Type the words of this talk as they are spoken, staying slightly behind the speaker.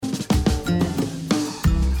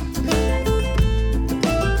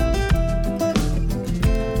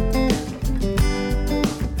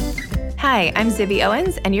Hi, I'm Zibby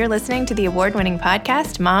Owens, and you're listening to the award-winning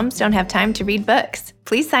podcast, Moms Don't Have Time to Read Books.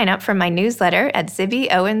 Please sign up for my newsletter at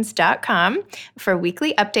zibbyowens.com for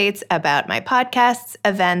weekly updates about my podcasts,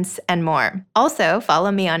 events, and more. Also,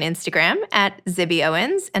 follow me on Instagram at Zibby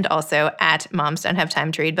Owens and also at Moms Don't Have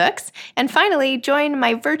Time to Read Books. And finally, join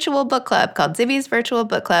my virtual book club called Zibby's Virtual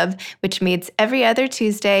Book Club, which meets every other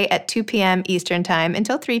Tuesday at 2 p.m. Eastern Time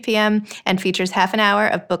until 3 p.m. and features half an hour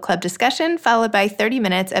of book club discussion followed by 30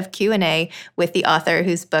 minutes of Q&A with the author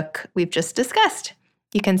whose book we've just discussed.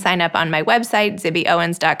 You can sign up on my website,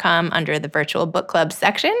 zibbyowens.com, under the Virtual Book Club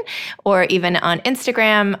section, or even on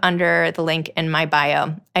Instagram under the link in my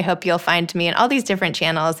bio. I hope you'll find me in all these different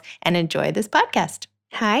channels and enjoy this podcast.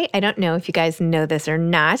 Hi, I don't know if you guys know this or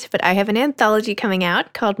not, but I have an anthology coming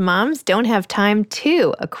out called Moms Don't Have Time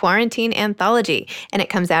To, a quarantine anthology. And it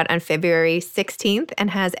comes out on February 16th and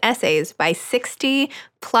has essays by 60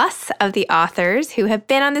 plus of the authors who have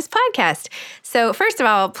been on this podcast. So first of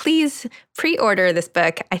all, please pre-order this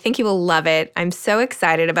book. I think you will love it. I'm so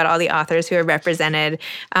excited about all the authors who are represented.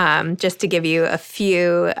 Just to give you a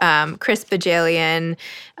few, Chris Bajalian,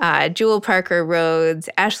 Jewel Parker Rhodes,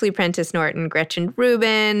 Ashley Prentice Norton, Gretchen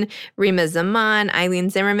Rubin, Rima Zaman,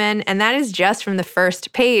 Eileen Zimmerman, and that is just from the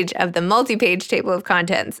first page of the multi-page table of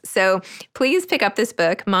contents. So please pick up this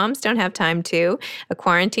book, Moms Don't Have Time To, a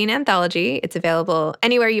quarantine anthology. It's available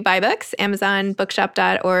anywhere you buy books, Amazon,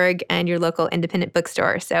 bookshop.org, and your local independent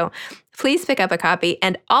bookstore. So please pick up a copy.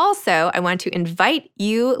 And also, I want to invite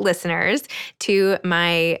you listeners to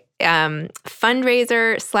my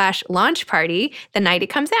fundraiser / launch party the night it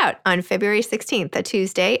comes out on February 16th, a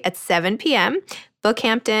Tuesday at 7 p.m.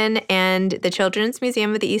 Bookhampton and the Children's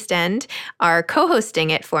Museum of the East End are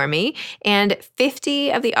co-hosting it for me, and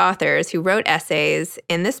 50 of the authors who wrote essays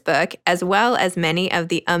in this book, as well as many of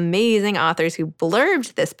the amazing authors who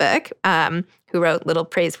blurbed this book, who wrote little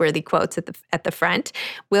praiseworthy quotes at the front,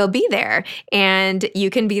 will be there, and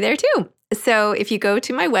you can be there too. So if you go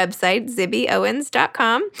to my website,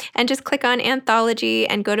 zibbyowens.com, and just click on Anthology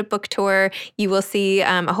and go to Book Tour, you will see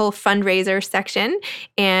a whole fundraiser section.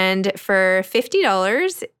 And for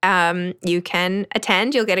 $50, you can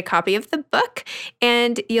attend. You'll get a copy of the book,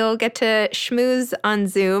 and you'll get to schmooze on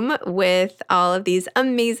Zoom with all of these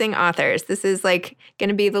amazing authors. This is like going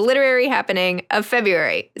to be the literary happening of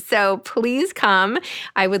February. So please come.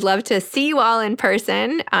 I would love to see you all in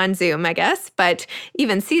person on Zoom, I guess, but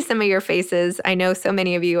even see some of your faces. I know so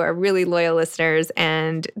many of you are really loyal listeners,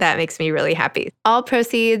 and that makes me really happy. All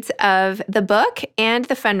proceeds of the book and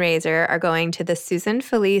the fundraiser are going to the Susan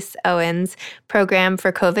Felice Owens Program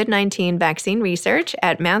for COVID-19 Vaccine Research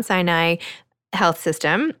at Mount Sinai Health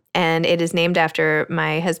System, and it is named after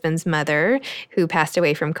my husband's mother, who passed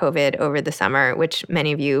away from COVID over the summer, which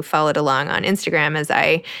many of you followed along on Instagram as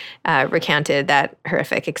I recounted that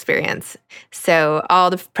horrific experience. So all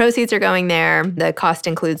the proceeds are going there. The cost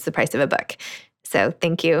includes the price of a book. So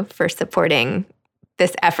thank you for supporting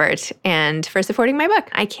this effort and for supporting my book.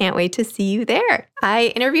 I can't wait to see you there.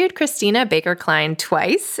 I interviewed Christina Baker Kline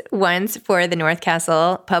twice, once for the North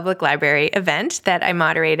Castle Public Library event that I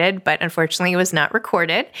moderated, but unfortunately was not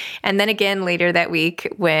recorded. And then again later that week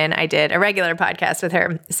when I did a regular podcast with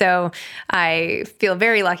her. So I feel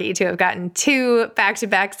very lucky to have gotten 2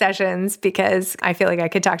 back-to-back sessions because I feel like I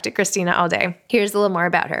could talk to Christina all day. Here's a little more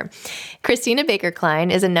about her. Christina Baker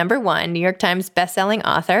Kline is a #1 New York Times bestselling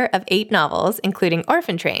author of 8 novels, including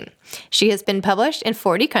Orphan Train. She has been published in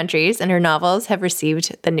 40 countries, and her novels have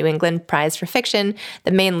received the New England Prize for Fiction,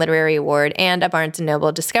 the Maine Literary Award, and a Barnes &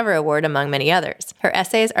 Noble Discover Award, among many others. Her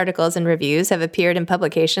essays, articles, and reviews have appeared in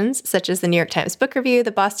publications such as the New York Times Book Review,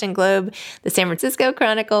 the Boston Globe, the San Francisco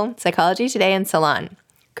Chronicle, Psychology Today, and Salon.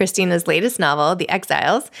 Christina's latest novel, The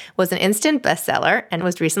Exiles, was an instant bestseller and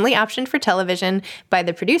was recently optioned for television by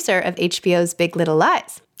the producer of HBO's Big Little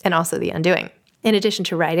Lies, and also The Undoing. In addition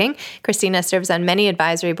to writing, Christina serves on many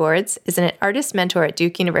advisory boards, is an artist mentor at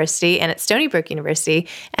Duke University and at Stony Brook University,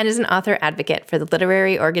 and is an author advocate for the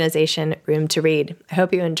literary organization Room to Read. I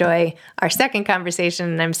hope you enjoy our second conversation,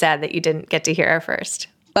 and I'm sad that you didn't get to hear our first.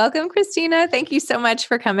 Welcome, Christina. Thank you so much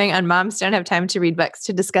for coming on Moms Don't Have Time to Read Books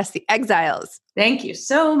to discuss The Exiles. Thank you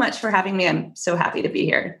so much for having me. I'm so happy to be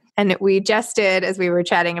here. And we just did, as we were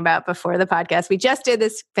chatting about before the podcast, we just did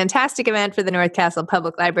this fantastic event for the North Castle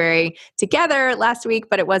Public Library together last week,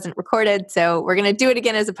 but it wasn't recorded. So we're going to do it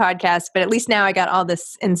again as a podcast. But at least now I got all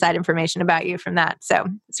this inside information about you from that. So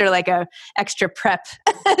sort of like a extra prep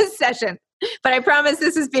session. But I promise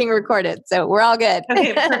this is being recorded, so we're all good.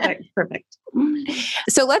 Okay, perfect.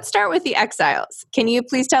 So let's start with The Exiles. Can you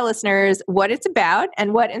please tell listeners what it's about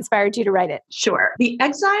and what inspired you to write it? Sure. The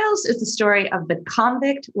Exiles is the story of the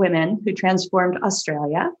convict women who transformed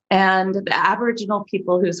Australia and the Aboriginal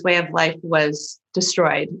people whose way of life was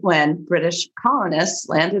destroyed when British colonists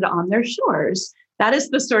landed on their shores. That is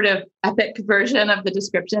the sort of epic version of the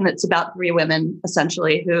description. It's about three women,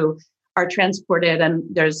 essentially, who are transported, and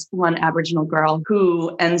there's one Aboriginal girl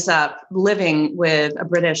who ends up living with a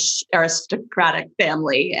British aristocratic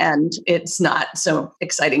family, and it's not so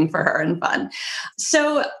exciting for her and fun.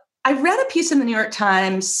 So I read a piece in the New York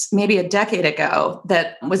Times maybe a decade ago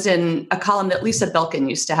that was in a column that Lisa Belkin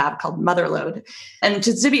used to have called Motherlode. And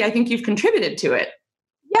to Zibby, I think you've contributed to it.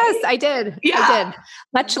 Yes, I did. Yeah. I did.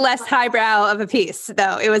 Much less highbrow of a piece,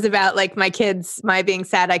 though. It was about like my kids, my being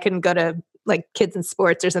sad I couldn't go to like kids in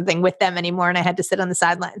sports or something with them anymore. And I had to sit on the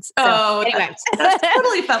sidelines. So, anyway. That's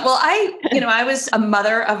totally fun. Well, I was a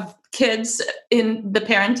mother of kids in the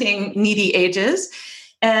parenting needy ages.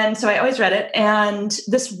 And so I always read it. And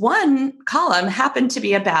this one column happened to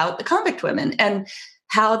be about the convict women and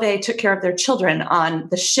how they took care of their children on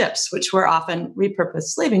the ships, which were often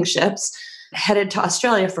repurposed slaving ships, headed to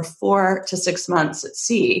Australia for 4 to 6 months at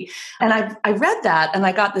sea. And I read that and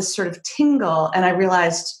I got this sort of tingle and I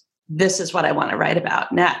realized this is what I want to write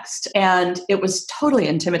about next. And it was totally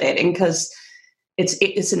intimidating because it's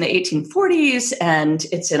in the 1840s and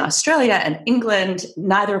it's in Australia and England,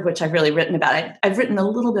 neither of which I've really written about. I've written a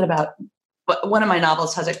little bit about, one of my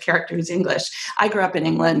novels has a character who's English. I grew up in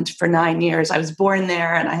England for 9 years. I was born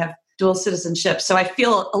there and I have dual citizenship. So I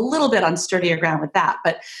feel a little bit on sturdier ground with that,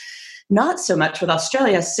 but not so much with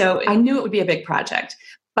Australia. So I knew it would be a big project.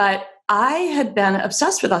 But I had been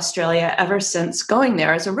obsessed with Australia ever since going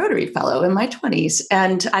there as a Rotary Fellow in my 20s.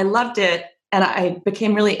 And I loved it. And I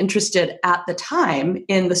became really interested at the time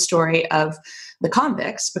in the story of the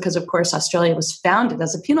convicts, because of course, Australia was founded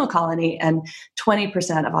as a penal colony and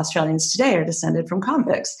 20% of Australians today are descended from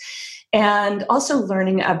convicts. And also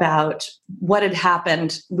learning about what had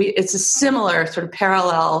happened. It's a similar sort of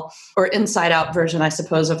parallel or inside out version, I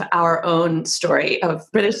suppose, of our own story of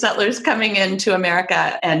British settlers coming into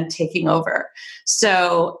America and taking over.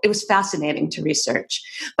 So it was fascinating to research.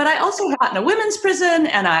 But I also got in a women's prison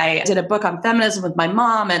and I did a book on feminism with my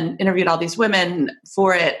mom and interviewed all these women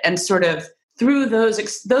for it. And sort of through those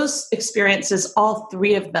experiences, all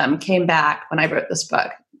three of them came back when I wrote this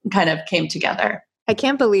book, kind of came together. I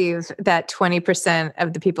can't believe that 20%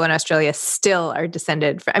 of the people in Australia still are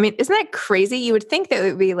descended from, I mean, isn't that crazy? You would think that it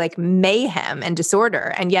would be like mayhem and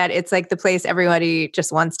disorder. And yet it's like the place everybody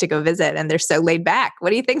just wants to go visit and they're so laid back.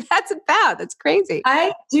 What do you think that's about? That's crazy.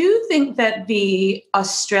 I do think that the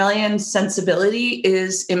Australian sensibility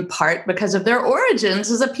is in part because of their origins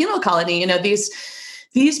as a penal colony. You know, these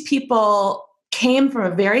people came from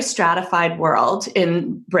a very stratified world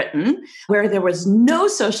in Britain where there was no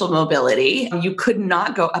social mobility. You could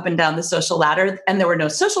not go up and down the social ladder, and there were no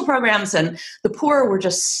social programs, and the poor were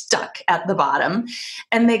just stuck at the bottom.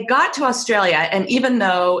 And they got to Australia, and even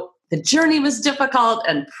though the journey was difficult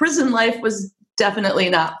and prison life was definitely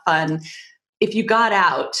not fun, if you got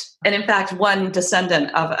out, and in fact, one descendant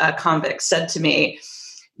of a convict said to me,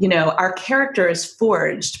 you know, our character is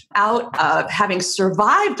forged out of having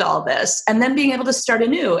survived all this and then being able to start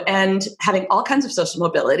anew and having all kinds of social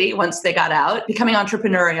mobility once they got out, becoming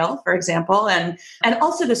entrepreneurial, for example, and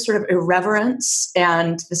also this sort of irreverence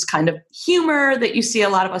and this kind of humor that you see a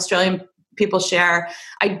lot of Australian people share.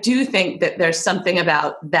 I do think that there's something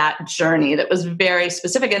about that journey that was very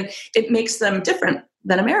specific, and it makes them different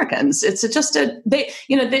than Americans. It's just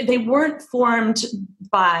they weren't formed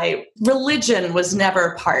by religion, was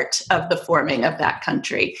never part of the forming of that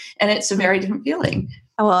country. And it's a very different feeling.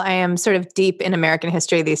 Well, I am sort of deep in American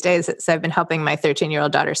history these days. So I've been helping my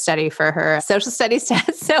 13-year-old daughter study for her social studies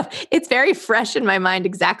test. So it's very fresh in my mind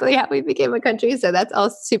exactly how we became a country. So that's all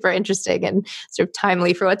super interesting and sort of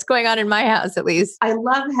timely for what's going on in my house, at least. I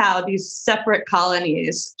love how these separate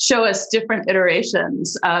colonies show us different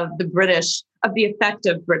iterations of the effect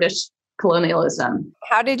of British colonialism.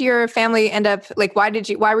 How did your family end up, like, why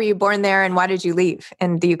were you born there and why did you leave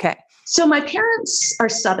in the UK? So my parents are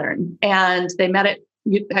Southern and they met at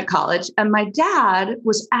college. And my dad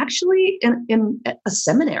was actually in a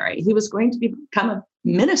seminary. He was going to become a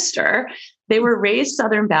minister. They were raised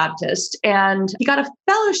Southern Baptist, and he got a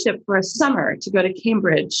fellowship for a summer to go to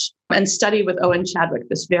Cambridge and study with Owen Chadwick,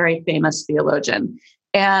 this very famous theologian.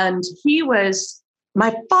 And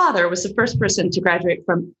my father was the first person to graduate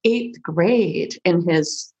from 8th grade in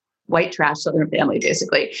his white trash Southern family,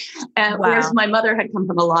 basically. And whereas my mother had come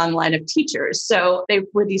from a long line of teachers. So they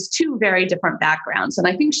were these two very different backgrounds. And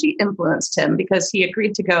I think she influenced him because he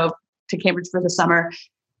agreed to go to Cambridge for the summer.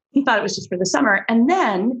 He thought it was just for the summer. And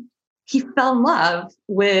then he fell in love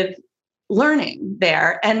with learning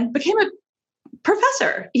there and became a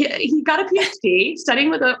professor. He got a PhD studying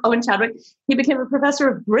with Owen Chadwick. He became a professor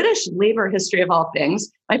of British labor history of all things.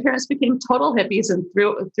 My parents became total hippies and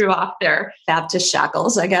threw off their Baptist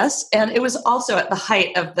shackles, I guess. And it was also at the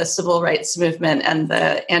height of the civil rights movement and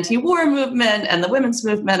the anti-war movement and the women's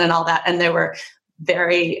movement and all that. And they were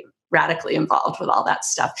very radically involved with all that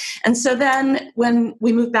stuff. And so then when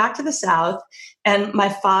we moved back to the South, and my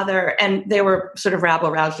father, and they were sort of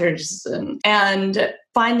rabble-rousers, and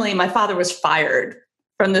finally my father was fired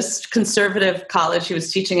from this conservative college he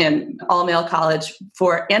was teaching in, all-male college,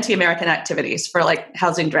 for anti-American activities, for like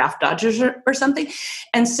housing draft dodgers or something.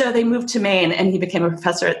 And so they moved to Maine, and he became a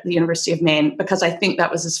professor at the University of Maine, because I think that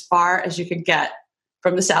was as far as you could get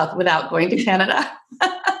from the South without going to Canada.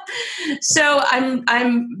 So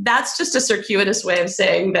that's just a circuitous way of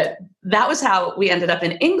saying that was how we ended up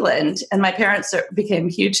in England. And my parents became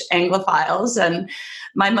huge Anglophiles, and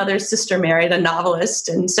my mother's sister married a novelist.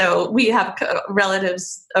 And so we have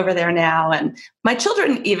relatives over there now. And my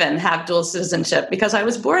children even have dual citizenship because I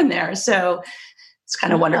was born there. So it's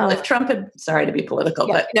kind of wonderful. If Trump had, sorry to be political,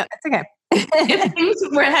 but no, it's okay. if things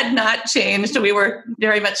had not changed, we were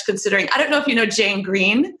very much considering. I don't know if you know Jane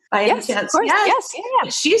Green by any chance. Of course. Yes. Yeah.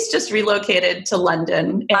 She's just relocated to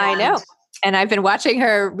London. I know. And I've been watching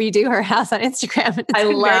her redo her house on Instagram. I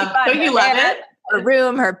love. Don't you love it? Her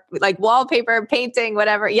room, her like wallpaper, painting,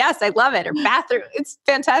 whatever. Yes, I love it. Her bathroom, it's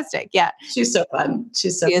fantastic. Yeah. She's so fun. She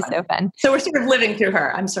is so fun. So we're sort of living through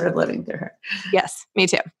her. I'm sort of living through her. Yes, me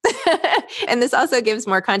too. And this also gives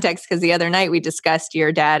more context because the other night we discussed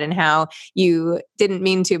your dad and how you didn't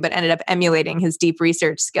mean to, but ended up emulating his deep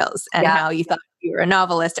research skills, and how you thought you were a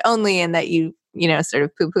novelist only, and that you sort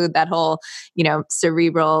of poo-pooed that whole,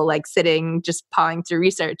 cerebral, like sitting, just pawing through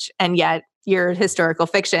research. And yet your historical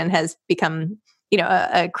fiction has become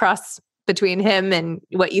a cross between him and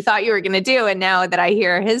what you thought you were going to do. And now that I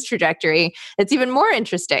hear his trajectory, it's even more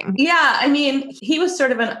interesting. Yeah. I mean, he was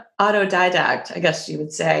sort of an autodidact, I guess you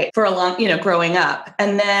would say, for a long, growing up.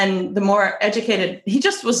 And then the more educated, he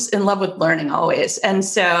just was in love with learning always. And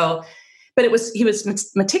so, but he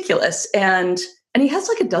was meticulous, and he has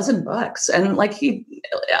like a dozen books, and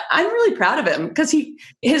I'm really proud of him because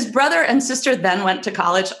his brother and sister then went to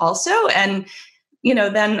college also. And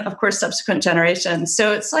then of course, subsequent generations.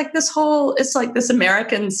 So it's like this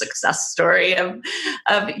American success story of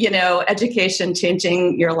education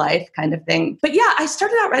changing your life kind of thing. But yeah, I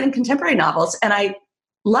started out writing contemporary novels, and I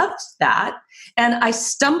loved that. And I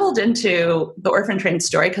stumbled into the orphan train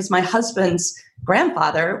story because my husband's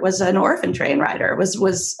grandfather was an orphan train rider,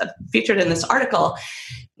 was featured in this article.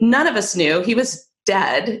 None of us knew he was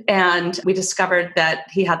dead. And we discovered that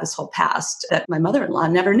he had this whole past that my mother-in-law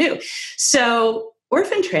never knew. So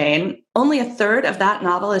Orphan Train, only a third of that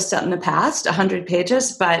novel is set in the past, 100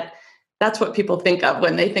 pages, but that's what people think of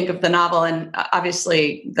when they think of the novel, and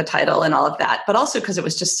obviously the title and all of that, but also because it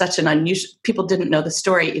was just such an unusual, people didn't know the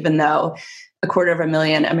story, even though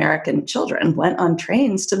 250,000 American children went on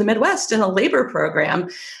trains to the Midwest in a labor program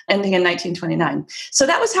ending in 1929. So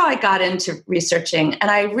that was how I got into researching.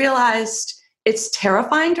 And I realized it's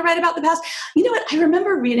terrifying to write about the past. You know what? I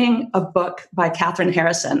remember reading a book by Katherine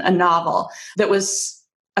Harrison, a novel that was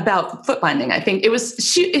about foot binding. I think it was,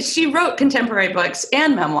 she wrote contemporary books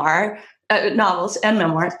and novels and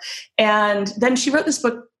memoirs. And then she wrote this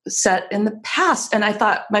book set in the past. And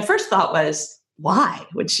my first thought was, why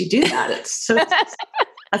would she do that?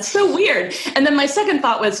 That's so weird. And then my second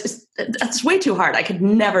thought was, that's way too hard. I could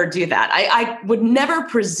never do that. I would never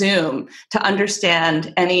presume to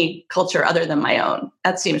understand any culture other than my own.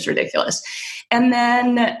 That seems ridiculous. And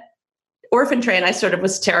then Orphan Train, I sort of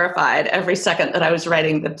was terrified every second that I was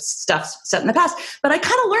writing the stuff set in the past, but I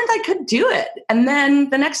kind of learned I could do it. And then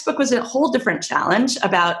the next book was a whole different challenge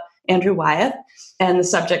about Andrew Wyeth and the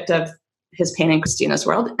subject of his painting Christina's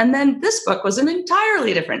World. And then this book was an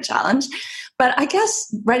entirely different challenge. But I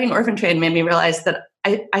guess writing Orphan Train made me realize that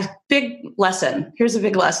here's a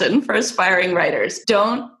big lesson for aspiring writers.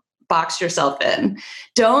 Don't box yourself in.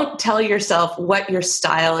 Don't tell yourself what your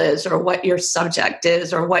style is or what your subject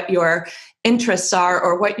is or what your interests are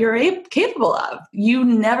or what you're capable of. You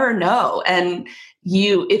never know. And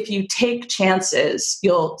if you take chances,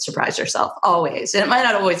 you'll surprise yourself always. And it might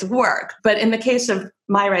not always work. But in the case of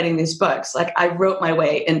my writing these books, I wrote my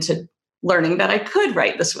way into learning that I could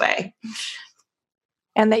write this way.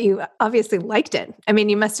 And that you obviously liked it. I mean,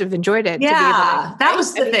 you must have enjoyed it. Yeah, that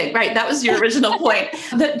was the thing, right? That was your original point.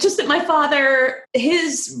 That my father,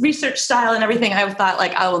 his research style and everything, I thought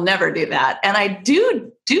like, I will never do that. And I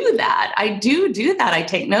do that. I do that. I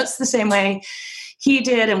take notes the same way he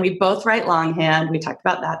did. And we both write longhand. We talked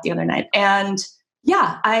about that the other night. And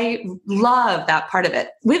yeah, I love that part of it.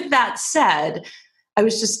 With that said, I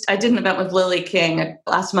did an event with Lily King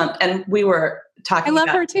last month, and we were talking about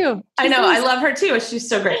her too. I know. I love her too. She's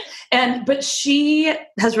so great. But she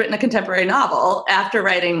has written a contemporary novel after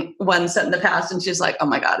writing one set in the past. And she's like, oh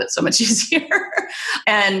my God, it's so much easier.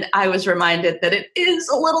 And I was reminded that it is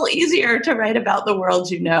a little easier to write about the world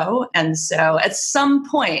you know. And so at some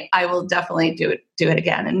point I will definitely do it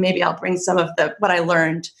again. And maybe I'll bring some of what I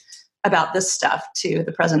learned about this stuff to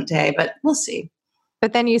the present day, but we'll see.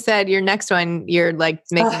 But then you said your next one, you're like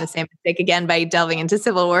making the same mistake again by delving into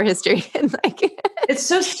Civil War history. And it's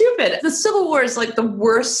so stupid. The Civil War is like the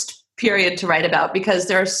worst period to write about because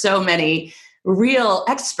there are so many real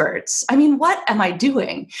experts. I mean, what am I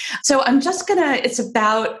doing? So it's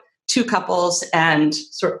about two couples and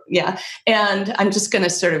and I'm just going to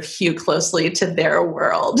sort of hew closely to their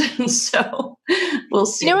world. So we'll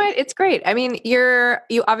see. You know what? It's great. I mean,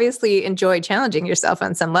 you obviously enjoy challenging yourself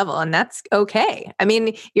on some level, and that's okay. I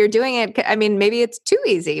mean, you're doing it. I mean, maybe it's too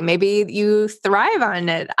easy. Maybe you thrive on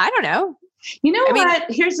it. I don't know. You know what?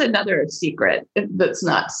 Here's another secret that's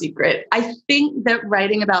not secret. I think that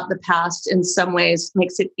writing about the past in some ways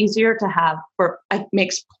makes it easier to have, or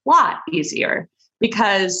makes plot easier,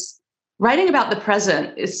 because writing about the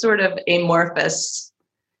present is sort of amorphous.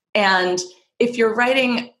 And if you're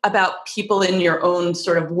writing about people in your own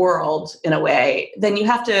sort of world in a way, then you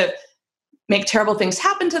have to make terrible things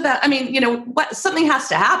happen to them. I mean, something has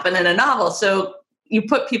to happen in a novel. So you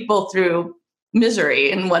put people through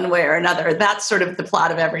misery in one way or another. That's sort of the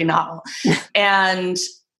plot of every novel. And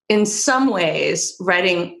in some ways,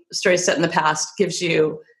 writing stories set in the past gives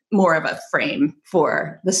you more of a frame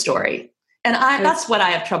for the story. And that's what I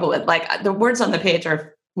have trouble with. Like, the words on the page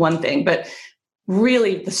are one thing, but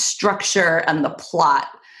really the structure and the plot,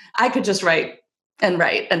 I could just write and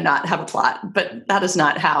not have a plot, but that is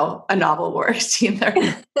not how a novel works either.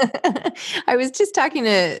 I was just talking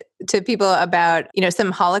to people about,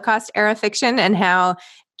 some Holocaust era fiction and how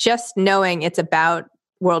just knowing it's about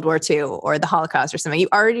World War II or the Holocaust or something, you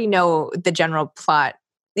already know the general plot.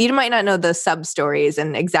 You might not know the sub stories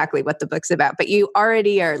and exactly what the book's about, but you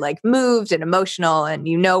already are like moved and emotional, and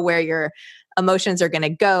you know where your emotions are going to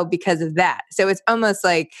go because of that. So it's almost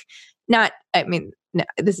like no,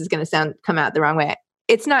 this is going to come out the wrong way.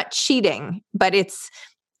 It's not cheating, but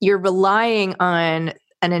you're relying on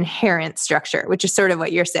an inherent structure, which is sort of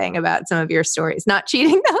what you're saying about some of your stories. Not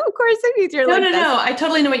cheating, though, of course. No. I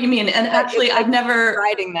totally know what you mean. And actually, I've never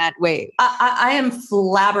riding that wave. I am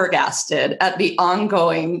flabbergasted at the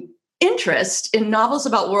ongoing interest in novels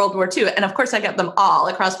about World War II. And of course, I get them all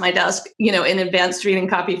across my desk, in advanced reading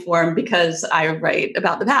copy form because I write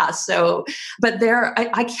about the past. So, but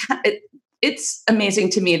I can't. It's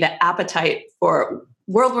amazing to me the appetite for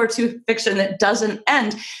World War II fiction that doesn't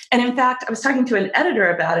end. And in fact, I was talking to an editor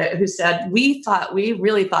about it who said, we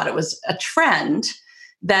really thought it was a trend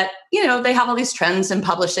that, they have all these trends in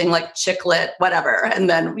publishing, like chick lit, whatever. And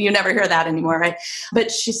then you never hear that anymore, right? But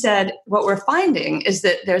she said, what we're finding is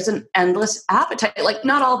that there's an endless appetite. Like,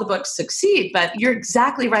 not all the books succeed, but you're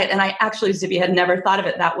exactly right. And I actually, Zibby, had never thought of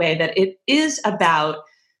it that way, that it is about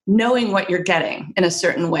knowing what you're getting in a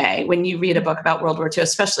certain way when you read a book about World War II,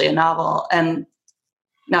 especially a novel. And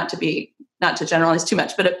not to generalize too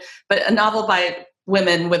much, but a novel by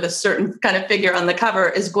women with a certain kind of figure on the cover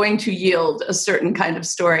is going to yield a certain kind of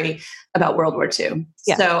story about World War II.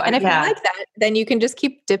 Yeah. So, and if you like that, then you can just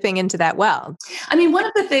keep dipping into that well. I mean, one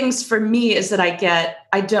of the things for me is that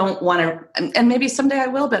I don't want to, and maybe someday I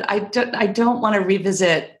will, but I don't want to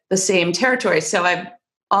revisit the same territory. So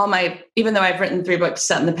even though I've written 3 books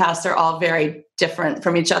set in the past, they're all very different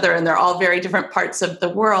from each other, and they're all very different parts of the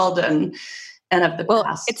world and of the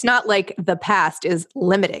past. It's not like the past is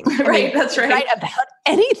limiting. Right, that's right. Write about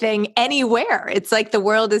anything, anywhere. It's like the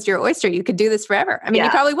world is your oyster. You could do this forever. I mean, you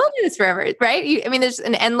probably will do this forever, right? There's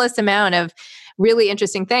an endless amount of really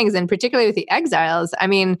interesting things. And particularly with the Exiles, I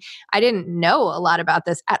mean, I didn't know a lot about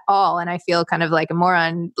this at all. And I feel kind of like a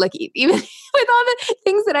moron, like even with all the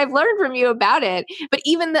things that I've learned from you about it. But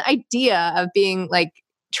even the idea of being like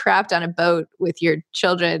trapped on a boat with your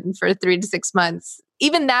children for 3 to 6 months,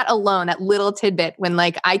 even that alone, that little tidbit when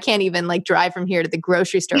like, I can't even like drive from here to the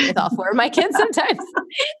grocery store with all four of my kids sometimes.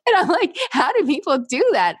 And I'm like, how do people do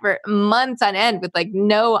that for months on end with like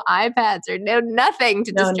no iPads or nothing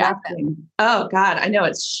to distract them? Oh God, I know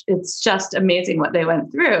it's just amazing what they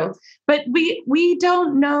went through. But we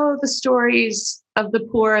don't know the stories of the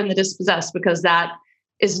poor and the dispossessed because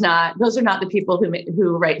those are not the people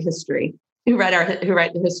who write history, who write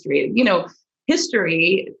the history.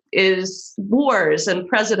 History is wars and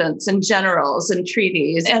presidents and generals and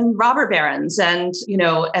treaties and robber barons and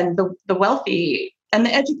the wealthy and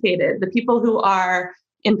the educated, the people who are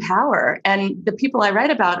in power. And the people I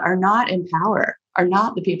write about are not in power, are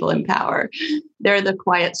not the people in power. They're the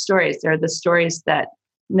quiet stories. They're the stories that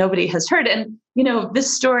nobody has heard. And,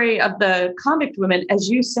 this story of the convict women, as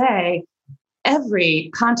you say, every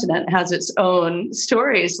continent has its own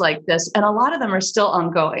stories like this, and a lot of them are still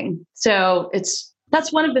ongoing. So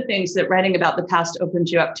that's one of the things that writing about the past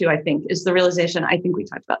opens you up to, I think, is the realization. I think we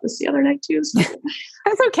talked about this the other night too. So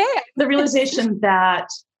that's okay. The realization that,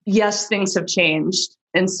 yes, things have changed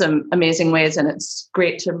in some amazing ways, and it's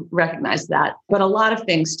great to recognize that. But a lot of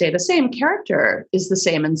things stay the same. Character is the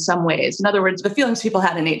same in some ways. In other words, the feelings people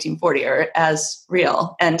had in 1840 are as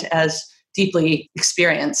real and as deeply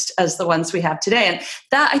experienced as the ones we have today. And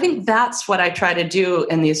I think that's what I try to do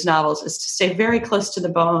in these novels, is to stay very close to the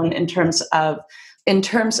bone in terms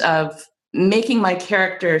of making my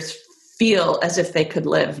characters feel as if they could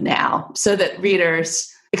live now, so that readers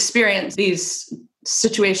experience these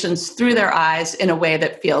situations through their eyes in a way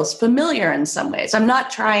that feels familiar in some ways. I'm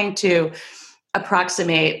not trying to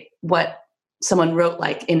approximate what someone wrote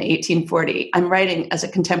like in 1840. I'm writing as a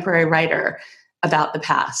contemporary writer about the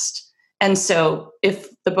past. And so if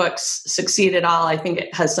the books succeed at all, I think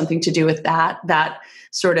it has something to do with that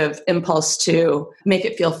sort of impulse to make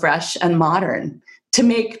it feel fresh and modern, to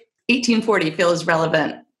make 1840 feel as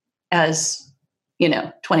relevant as,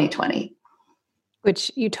 2020.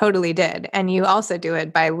 Which you totally did. And you also do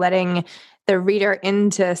it by letting the reader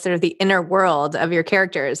into sort of the inner world of your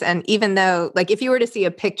characters. And even though, like, if you were to see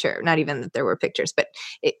a picture, not even that there were pictures, but,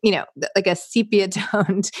 like a sepia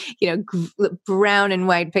toned, brown and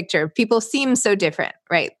white picture, people seem so different,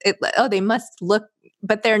 right? They must look,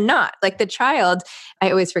 but they're not. Like the child, I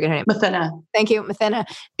always forget her name. Mathena. Thank you. Mathena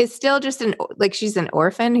is still just she's an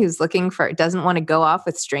orphan who's doesn't want to go off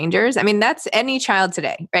with strangers. I mean, that's any child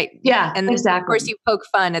today, right? Yeah, and exactly. Of course, you poke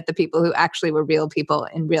fun at the people who actually were real people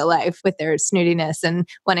in real life with their snootiness and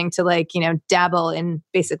wanting to dabble in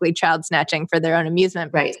basically child snatching for their own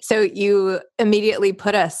amusement. Right. So you immediately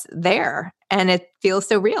put us there. And it feels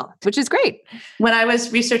so real, which is great. When I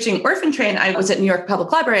was researching Orphan Train, I was at New York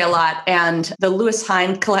Public Library a lot, and the Lewis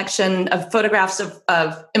Hine collection of photographs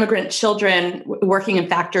of immigrant children working in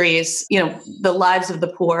factories, the lives of the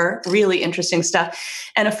poor, really interesting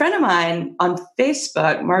stuff. And a friend of mine on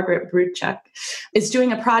Facebook, Margaret Bruchuk, is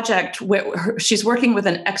doing a project where she's working with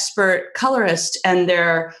an expert colorist, and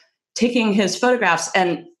they're taking his photographs,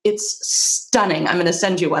 and it's stunning. I'm going to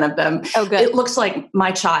send you one of them. Oh, good. It looks like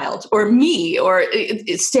my child or me, or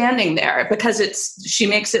it's standing there, because she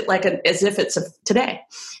makes it like as if it's today.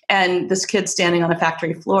 And this kid standing on a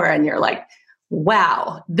factory floor, and you're like,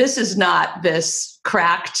 wow, this is not this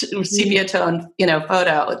cracked sepia tone,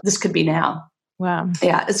 photo. This could be now. Wow.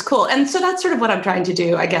 Yeah, it's cool. And so that's sort of what I'm trying to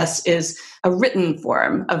do, I guess, is a written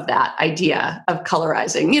form of that idea of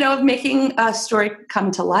colorizing, of making a story come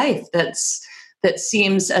to life that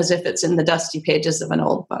seems as if it's in the dusty pages of an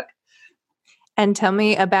old book. And tell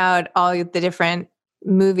me about all the different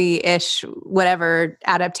movie-ish, whatever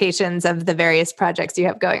adaptations of the various projects you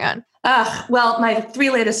have going on. Well, my 3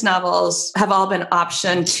 latest novels have all been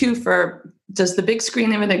optioned. 2 for, does the big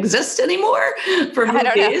screen even exist anymore, for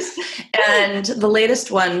movies? And the latest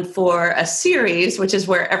one for a series, which is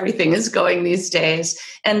where everything is going these days.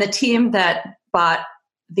 And the team that bought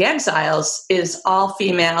The Exiles is all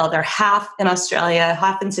female. They're half in Australia,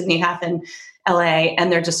 half in Sydney, half in LA,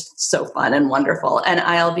 and they're just so fun and wonderful. And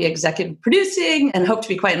I'll be executive producing and hope to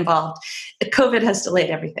be quite involved. COVID has delayed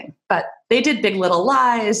everything, but they did Big Little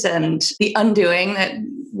Lies and The Undoing that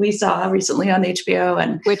we saw recently on HBO,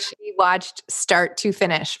 and which we watched start to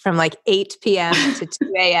finish from like 8 p.m. to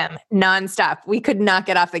 2 a.m. nonstop. We could not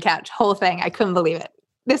get off the couch. Whole thing. I couldn't believe it.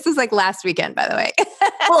 This was like last weekend, by the way.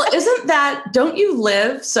 Well, don't you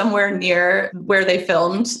live somewhere near where they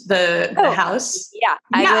filmed the house? Yeah.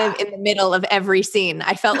 I live in the middle of every scene.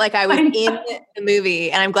 I felt like I was in the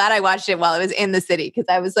movie, and I'm glad I watched it while I was in the city, because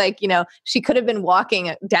I was like, she could have been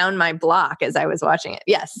walking down my block as I was watching it.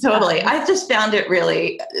 Yes. Totally. I just found it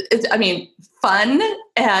really, fun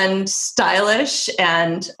and stylish.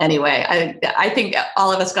 And anyway, I think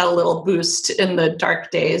all of us got a little boost in the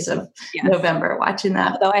dark days of November watching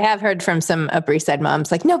that. Although I have heard from some Upper East Side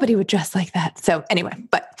moms, like nobody would dress like that. So anyway,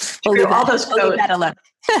 but we'll leave that alone.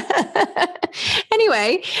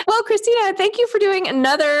 Anyway, well, Christina, thank you for doing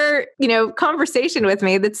another, conversation with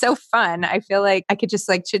me. That's so fun. I feel like I could just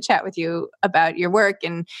chit chat with you about your work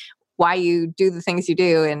and why you do the things you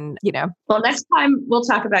do. And, Well, next time we'll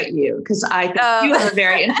talk about you because I think you have a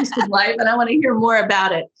very interesting life and I want to hear more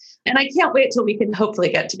about it. And I can't wait till we can hopefully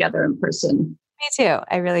get together in person. Me too.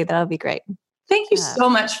 That'll be great. Thank you so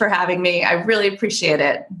much for having me. I really appreciate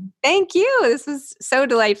it. Thank you. This was so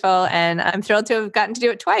delightful. And I'm thrilled to have gotten to do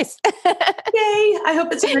it twice. Yay. I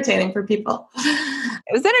hope it's entertaining for people.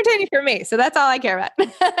 It was entertaining for me. So that's all I care about.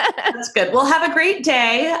 That's good. Well, have a great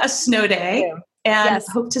day, a snow day, and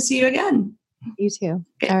hope to see you again. You too.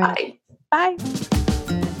 Okay, all right. Bye.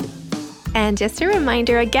 And just a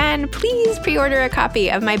reminder again, please pre-order a copy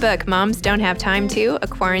of my book, Moms Don't Have Time To, a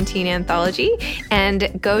quarantine anthology,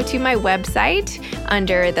 and go to my website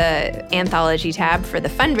under the anthology tab for the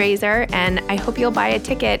fundraiser. And I hope you'll buy a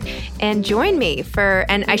ticket and join me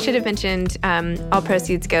and I should have mentioned all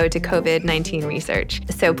proceeds go to COVID-19 research.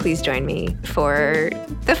 So please join me for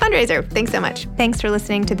the fundraiser. Thanks so much. Thanks for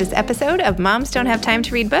listening to this episode of Moms Don't Have Time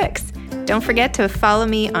to Read Books. Don't forget to follow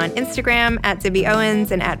me on Instagram at Zibby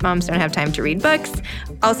Owens and at Moms Don't Have Time to Read Books.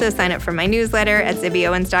 Also sign up for my newsletter at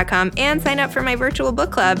zibbyowens.com and sign up for my virtual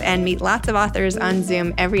book club and meet lots of authors on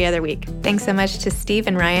Zoom every other week. Thanks so much to Steve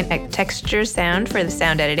and Ryan at Texture Sound for the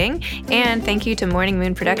sound editing. And thank you to Morning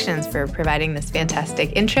Moon Productions for providing this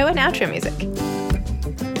fantastic intro and outro music.